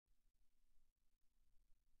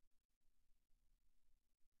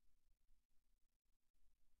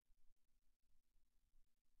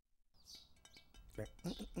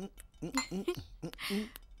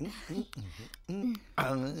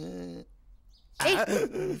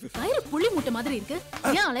புள்ளி மூட்டை மாதிரி இருக்கு,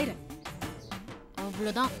 ஏன் அலையற?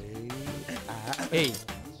 அவ்வளவுதான். ஏய்,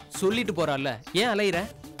 சொல்லிட்டு போறான்ல, ஏன் அலையற?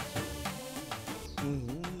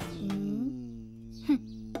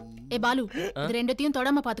 ஏ பாலு, இது ரெண்டத்தையும்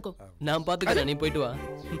தொடாம பாத்துக்கோ. நான் பாத்துக்கிறேன், நீ போயிட்டு வா.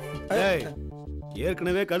 ஏய்,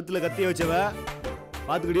 ஏற்கனவே கழுத்துல கத்திய வச்சவ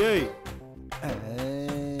பாத்துக்கிடியே.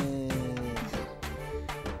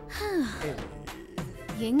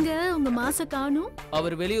 எங்க உங்க மாச காணும்?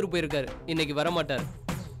 அவர் வெளியூர் போயிருக்காரு, இன்னைக்கு வர மாட்டார்.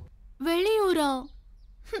 வெளியூரா?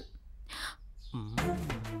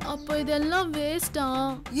 அப்ப இதெல்லாம் வேஸ்டா?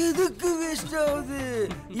 எதுக்கு வேஸ்ட் ஆகுது?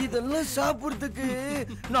 இதெல்லாம் சாப்பிடுறதுக்கு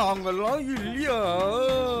நாங்கெல்லாம் இல்லையா?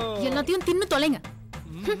 எல்லாத்தையும் தின்னு தொலைங்க.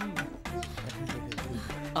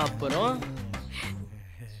 அப்புறம்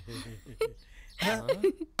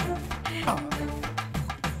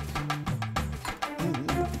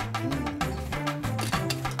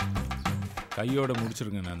கையோட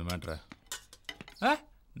முடிச்சிருங்க அந்த மேட்டரை.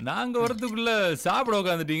 நாங்க வரதுக்குள்ள சாப்பிட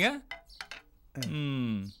உட்காந்துட்டீங்க.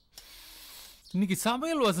 இன்னைக்கு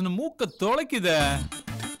சமையல் வாசனை மூக்க தொலைக்குத.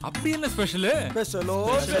 அப்படி என்ன ஸ்பெஷல்?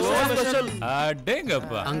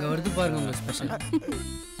 அடேங்கப்பா, அங்க வருது பாருங்க உங்க ஸ்பெஷல்.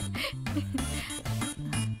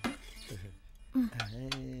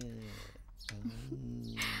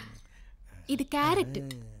 இது கேரட்.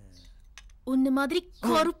 உன்ன மாதிரி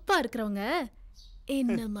கருப்பா இருக்கிறவங்க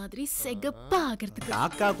என்ன மாதிரி செகப்பா ஆகிறதுக்கு.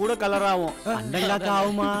 காக்கா கூட கலர் ஆகும், அண்டங்காக்கா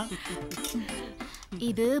ஆகுமா?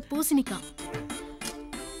 இது பூசணிக்காய்,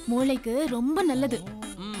 மூளைக்கு ரொம்ப நல்லது.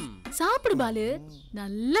 சாப்பிடு பாலு,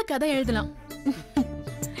 நல்ல கதை எழுதலாம்.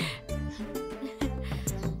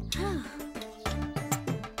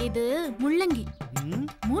 இது முள்ளங்கி,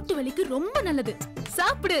 மூட்டு வலிக்கு ரொம்ப நல்லது.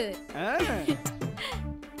 சாப்பிடு,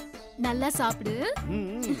 நல்லா சாப்பிடு.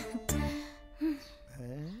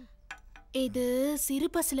 இது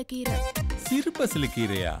சிறுபசலக்கீரை.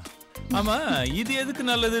 சிறுபசலக்கீரையா? ஆமா, இது எதுக்கு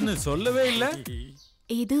நல்லதுன்னு சொல்லவே இல்ல.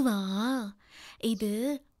 இதுவா? இது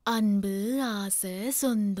அன்பு, ஆசை,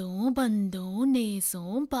 சொந்தம், பந்தம்,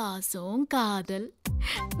 நேசம், பாசம், காதல்,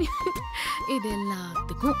 இது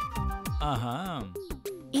எல்லாத்துக்கும்.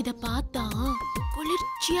 இத பார்த்தா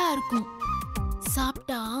குளிர்ச்சியா இருக்கும்,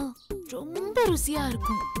 சாப்பிட்டா ரொம்ப ருசியா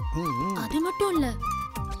இருக்கும். அது மட்டும் இல்ல,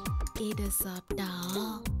 இத சாப்பிட்டா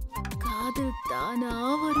காதல் தானா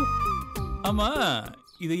வரும். ஆமா,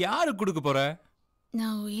 இது யாரு கொடுக்க போற?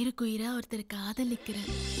 நான் உயிருக்கு உயிரா ஒருத்தர்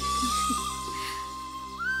காதலிக்கிறேன்,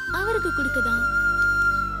 அவருக்கு கொடுக்கதான்.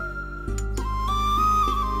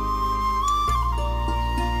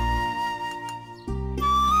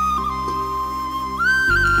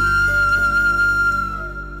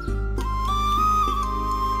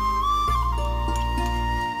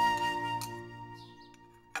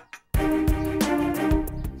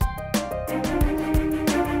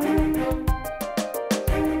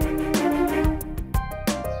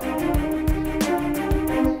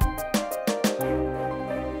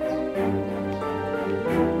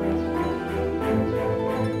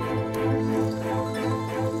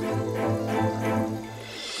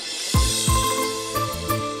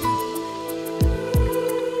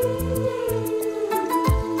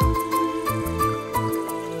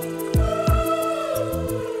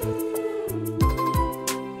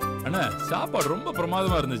 சாப்பாடு ரொம்ப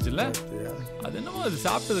பிரமாதமா இருந்துச்சுல்ல? அது என்னமோ அது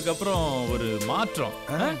சாப்பிட்டதுக்கு அப்புறம் ஒரு மாற்றம்,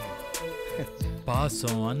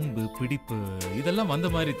 பாசம், அன்பு, பிடிப்பு இதெல்லாம் வந்த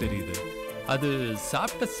மாதிரி தெரியுது. அது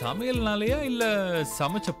சாப்பிட்ட சமையல்னாலயா இல்ல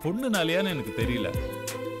சமைச்ச பொண்ணுனாலயான்னு எனக்கு தெரியல.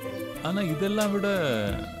 ஆனா இதெல்லாம் விட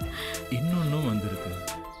இன்னொன்னும் வந்திருக்கு,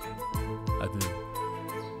 அது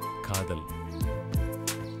காதல்.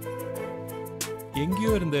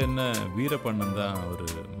 எங்கேயோ இருந்த என்ன வீரப்பண்ணன் தான் ஒரு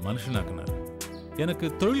மனுஷனாக்குனாரு. எனக்கு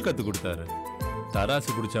தொழில் கத்து கொடுத்தாரு. தராசு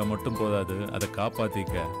பிடிச்சா மட்டும் போதாது, அதை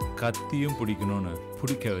காப்பாத்திக்க கத்தியும் பிடிக்கணும்னு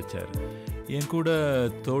பிடிக்க வச்சாரு. என் கூட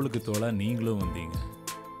தோளுக்கு தோளா நீங்களும் வந்தீங்க.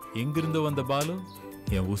 எங்கிருந்து வந்த பாலு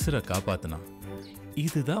என் உசுரை காப்பாத்தினான்.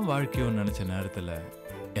 இதுதான் வாழ்க்கையோன்னு நினைச்ச நேரத்துல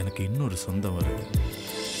எனக்கு இன்னொரு சொந்தம் வருது,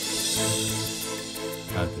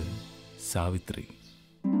 அது சாவித்ரி.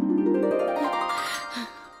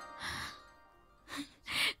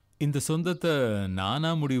 இந்த சொந்தத்தை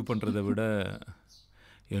நானா முடிவு பண்றதை விட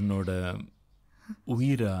என்னோட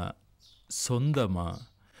உயிரா, சொந்தமா,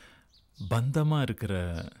 பந்தமா இருக்கிற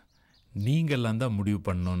நீங்கெல்லாம் தான் முடிவு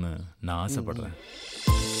பண்ணணும்னு நான் ஆசைப்படுறேன்.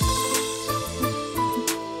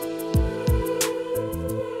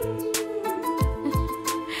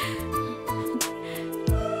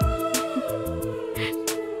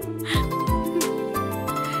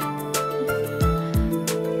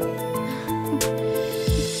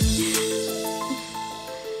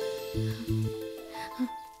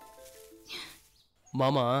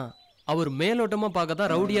 மாமா அவர் மேலோட்டமா பார்க்க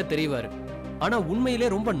தான் ரவுடியா தெரிவாரு, ஆனா உண்மையிலே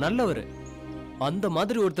ரொம்ப நல்லவர். அந்த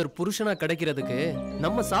மாதிரி ஒருத்தர் புருஷனா கிடைக்கிறதுக்கு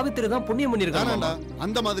நம்ம சாவித்திரி தான் புண்ணியம் பண்ணிருக்காங்க.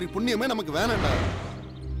 அந்த மாதிரி புண்ணியமே நமக்கு வேணாம்டா.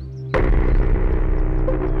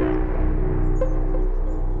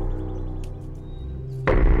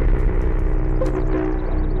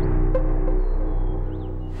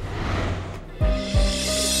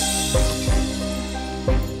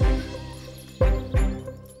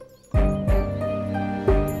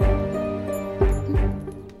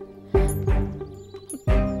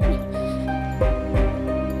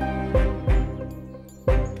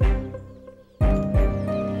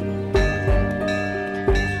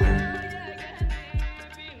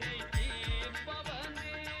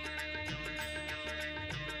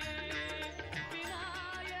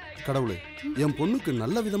 கடவுளே, என் பொண்ணுக்கு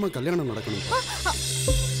நல்ல விதமா கல்யாணம் நடக்கணும்.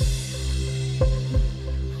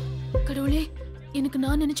 கடவுளே, எனக்கு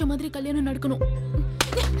நான் நினைச்ச மாதிரி கல்யாணம் நடக்கணும்.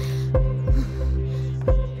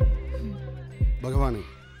 பகவானே,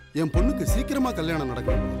 என் பொண்ணுக்கு சீக்கிரமா கல்யாணம்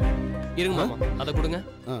நடக்கணும். இருங்க மாமா, அதை கொடுங்க.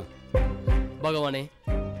 பகவானே,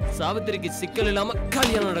 சாவித்திரிக்கு சிக்கல் இல்லாம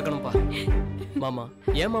கல்யாணம் நடக்கணும்பா. மாமா,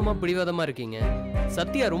 ஏன் மாமா பிடிவாதமா இருக்கீங்க?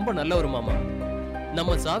 சத்யா ரொம்ப நல்லவர் மாமா.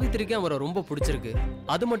 நம்ம சாவித்திரிக்கு அவரை ரொம்ப பிடிச்சிருக்கு.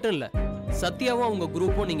 அது மட்டும் இல்ல, சத்யாவும் அவங்க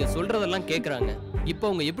குரூப்பும் நீங்க சொல்றதெல்லாம் கேக்குறாங்க. இப்ப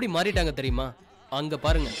அவங்க எப்படி மாறிட்டாங்க தெரியுமா? அங்க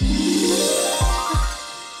பாருங்க.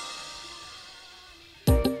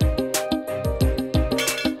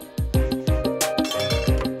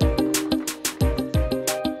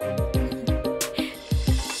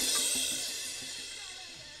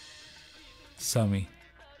 சாமி,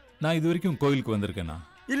 நான் இது வரைக்கும் கோயிலுக்கு வந்திருக்கேனா?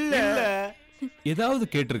 இல்ல. ஏதாவது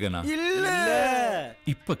கேட்டிருக்கேனா? இல்ல.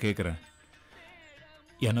 இப்ப கேக்குறேன்.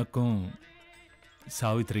 எனக்கும்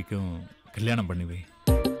சாவித்திரிக்கும் கல்யாணம் பண்ணிவே.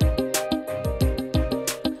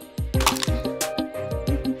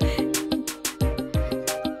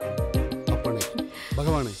 அப்பனே,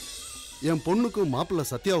 பகவானே, என் பொண்ணுக்கும் மாப்பிள்ளை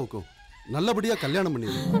சத்யாவுக்கும் நல்லபடியா கல்யாணம்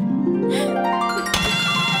பண்ணிடுவேன்.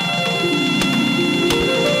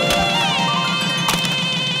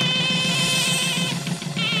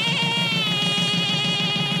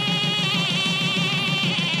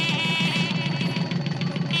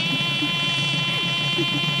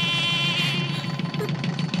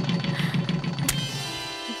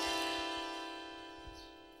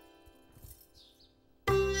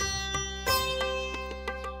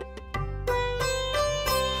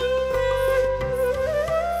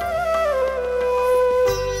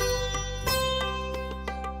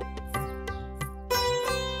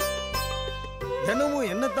 தினமும்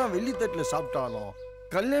என்னத்தான் வெள்ளித்தட்டுல சாப்பிட்டாலும்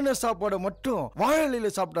கல்யாண சாப்பாடை மட்டும் வாழலையில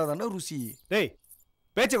சாப்பிட்டாதானே ருசி. டேய்,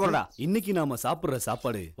 பேச்ச கொண்டா. இன்னைக்கு நாம சாப்பிடுற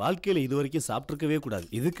சாப்பாடு வாழ்க்கையில இது வரைக்கும் சாப்பிட்டிருக்கவே கூடாது.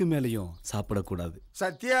 இதுக்கு மேலையும் சாப்பிடக்கூடாது.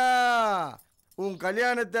 சத்யா, உன்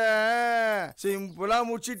கல்யாணத்தை சிம்பிளா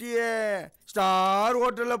முடிச்சிட்டியே. ஸ்டார்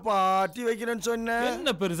ஹோட்டல்ல பார்ட்டி வைக்கிறேன்னு சொன்ன.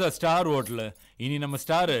 என்ன பெருசா ஸ்டார் ஹோட்டல்? இனி நம்ம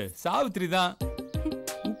ஸ்டார் சாவித்திரி தான்.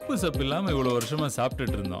 உப்பு சப்பு இல்லாம இவ்வளவு வருஷமா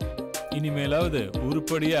சாப்பிட்டுட்டு இருந்தோம். இனிமேலாவது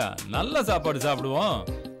உருப்படியா நல்ல சாப்பாடு சாப்பிடுவோம்.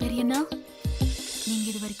 பெரியண்ணா, நீங்க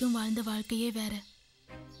இது வரைக்கும் வாழ்ந்த வாழ்க்கையே வேற.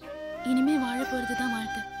 இனிமே வாழ போறதுதான்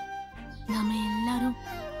வாழ்க்கை. நாம எல்லாரும்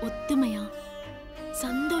ஒத்துமையா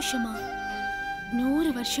சந்தோஷமா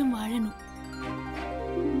 100 வருஷம் வாழணும்.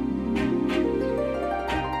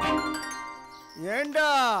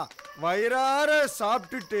 ஏண்டா வயிறார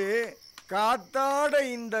சாப்பிட்டுட்டு காத்தாட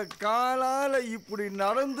இந்த காலால இப்படி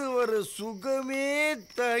நடந்து வர சுகமே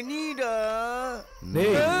தனிடா.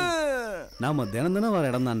 நாம தினம் தினம்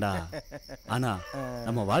வர இடம் தான்டா. ஆனா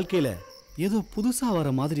நம்ம வாழ்க்கையில ஏதோ புதுசா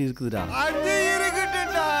வர மாதிரி இருக்குதுடா. அது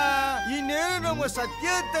இருக்கட்டும்டா. இந்நேரம் நம்ம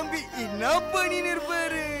சத்யா தம்பி என்ன பண்ணி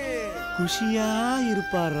நிற்பாரு? குஷியா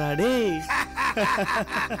இருப்பாரா டேய்?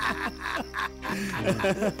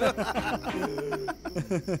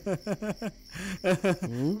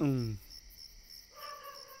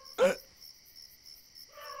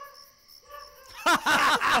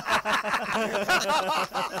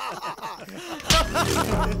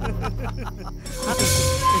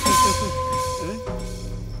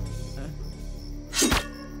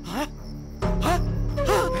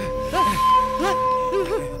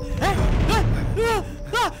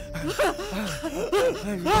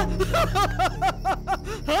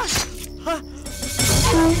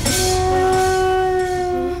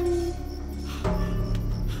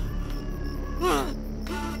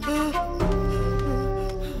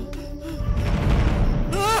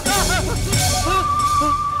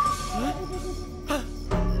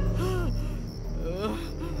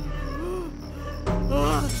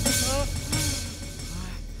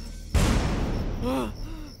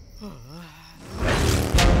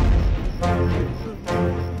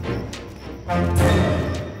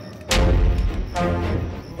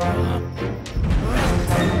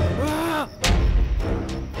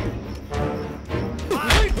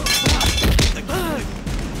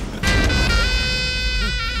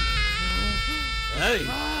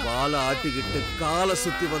 மாட்டிக்கிட்டு காலை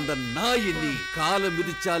சுத்தி வந்த நாய் நீ. காலை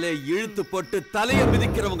மிதிச்சாலே இழுத்து போட்டு தலைய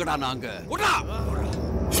மிதிக்கிறவங்கடா நாங்க.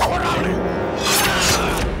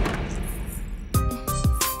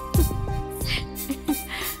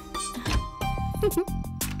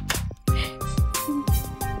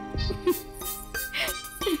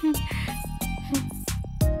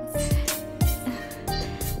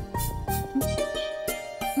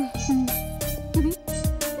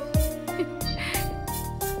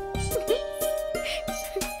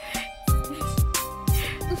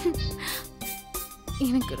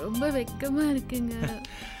 எனக்கு ரொம்ப வெக்கமா இருக்குங்க.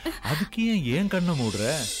 அதுக்கு ஏன் கண்ணை மூடுற?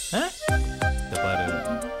 பாரு,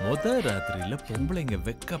 ராத்திரியில பொம்பளைங்க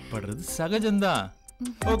வெக்கப்படுறது சகஜம்தான்.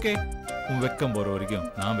 ஓகே, உன் வெக்கம் போற வரைக்கும்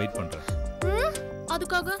நான் வெயிட் பண்றேன்.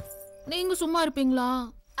 அதுக்காக நீங்க சும்மா இருப்பீங்களா?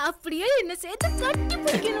 அப்படியே என்ன சேர்த்து கட்டி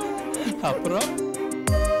பிடிக்கணும். அப்புறம்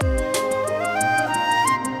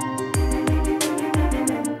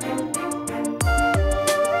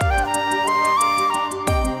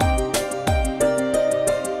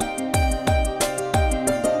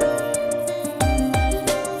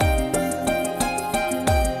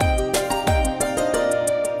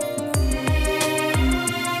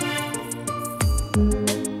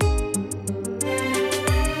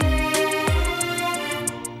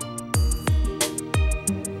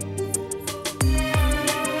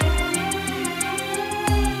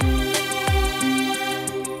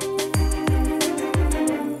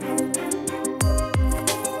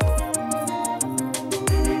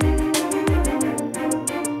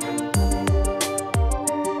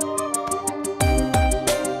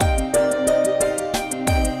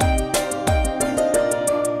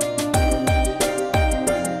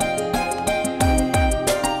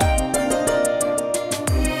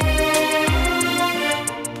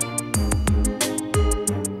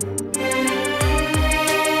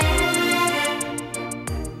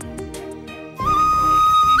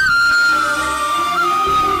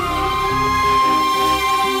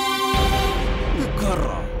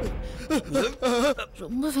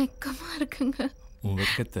ரொம்ப வெக்கமா இருக்குங்க. உன்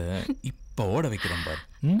வெக்கத்தை இப்ப ஓட வைக்கிறேன் பாரு.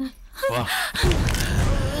 வா.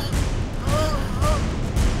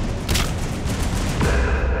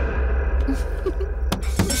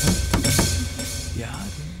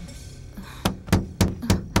 யாரு?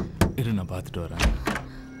 இரு, நான் பார்த்துட்டு வரேன்.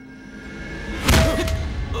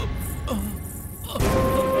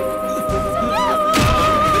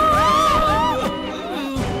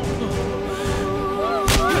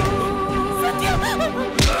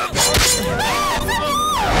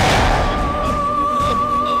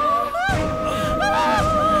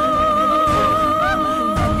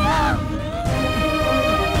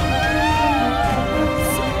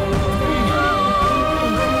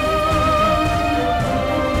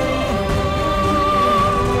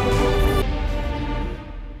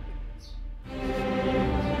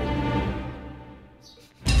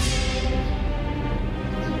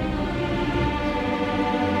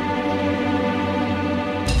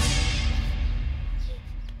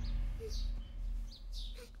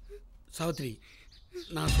 சாவித்ரி,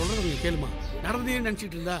 நான் சொல்றது நீ கேளுமா. நடந்தே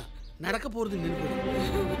நினைச்சிட்டு இருந்தா நடக்க போறது நின்று.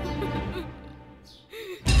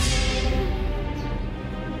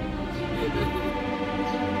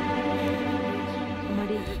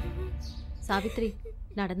 அம்மாடி, சாவித்ரி,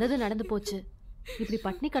 நடந்தது நடந்து போச்சு. இப்படி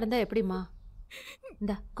பட்னி கடந்தா எப்படிமா?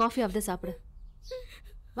 இந்த காஃபி ஆஃப் சாப்பிடு.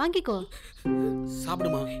 வாங்கிக்கோ.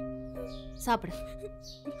 சாப்பிடுமா. சாப்பிடு.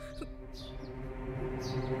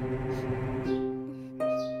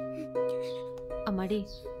 அம்மாடி,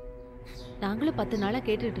 நாங்களும் 10 நாளா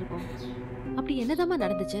கேட்டுட்டு இருக்கோம். அப்படி என்னதாம்மா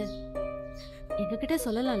நடந்துச்சு? எங்ககிட்ட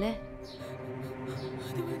சொல்லலாம்ல.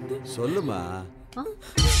 சொல்லுமா.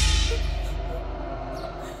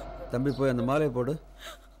 தம்பி, போய் அந்த மாலையை போடு.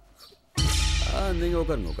 நீங்க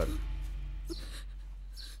உட்காருங்க, உட்காருங்க.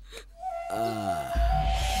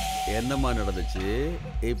 என்னம்மா நடந்துச்சு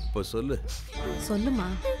இப்ப சொல்லு. சொல்லுமா.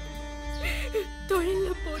 தொழில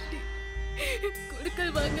போட்டி,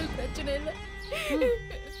 குடுக்கல் வாங்கல் பிரச்சனை இல்ல,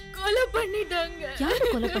 கொலை பண்ணிட்டாங்க. யாரு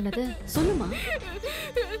கொலை பண்ணது? சொல்லுமா.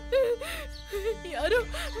 யாரோ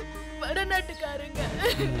வடநாட்டுக்காரங்க.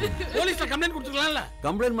 போலீஸ்ல கம்ப்ளைண்ட் கொடுத்துக்கலாம்ல.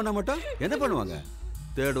 கம்ப்ளைண்ட் பண்ண மாட்டோம் என்ன பண்ணுவாங்க?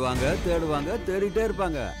 தேடுவாங்க, தேடுவாங்க, தேடிட்டே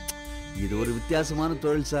இருப்பாங்க. இது ஒரு வித்தியாசமான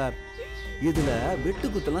தொழில் சார். இதுல வெட்டு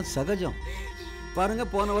குத்தலாம் சகஜம். பாருங்க,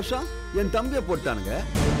 போன வருஷம் என் தம்பியை போட்டானுங்க.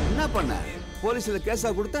 என்ன பண்ண? போலீஸ்ல கேஸா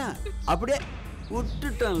கொடுத்தேன், அப்படியே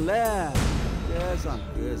விட்டுட்டேன்ல.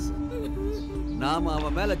 கேஸ் நாம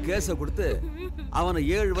அவன் மேல கேஸ கொடுத்து அவனை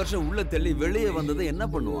 7 வருஷம் உள்ள தள்ளி வெளியே வந்ததை என்ன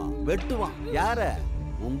பண்ணுவான்? வெட்டுவான். யார?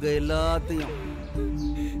 உங்க எல்லாத்தையும்.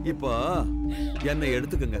 இப்போ என்னை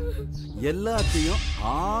எடுத்துக்கங்க. எல்லாத்தையும்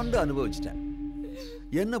ஆண்டு அனுபவிச்சிட்டேன்.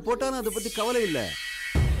 என்ன போட்டாலும் அதை பத்தி கவலை இல்ல.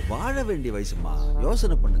 வாழ வேண்டிய வயசுமா,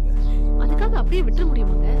 யோசனை பண்ணுங்க. அதுக்காக அப்படியே விட்டுற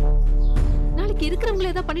முடியுமாங்க? நாளைக்கு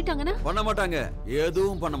இருக்கிறவங்கள ஏதாவது பண்ணிட்டாங்கன்னா? பண்ண மாட்டாங்க,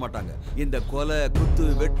 எதுவும் பண்ண மாட்டாங்க. இந்த கொலை குத்து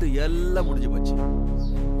வெட்டு எல்லாம் முடிஞ்சு போச்சு.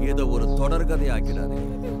 இதை ஒரு தொடர்கதை ஆக்கிடாது.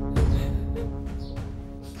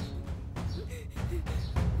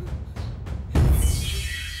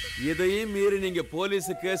 இதையும் மீறி நீங்க போலீஸ்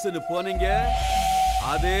கேஸ்னு போனீங்க,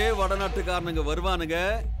 அதே வடநாட்டுக்காரனுங்க வருவானுங்க,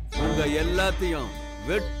 உங்க எல்லாத்தையும்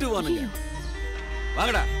வெட்டுவானுங்க.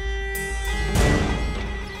 வாங்கடா.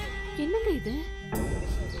 என்னங்க இது?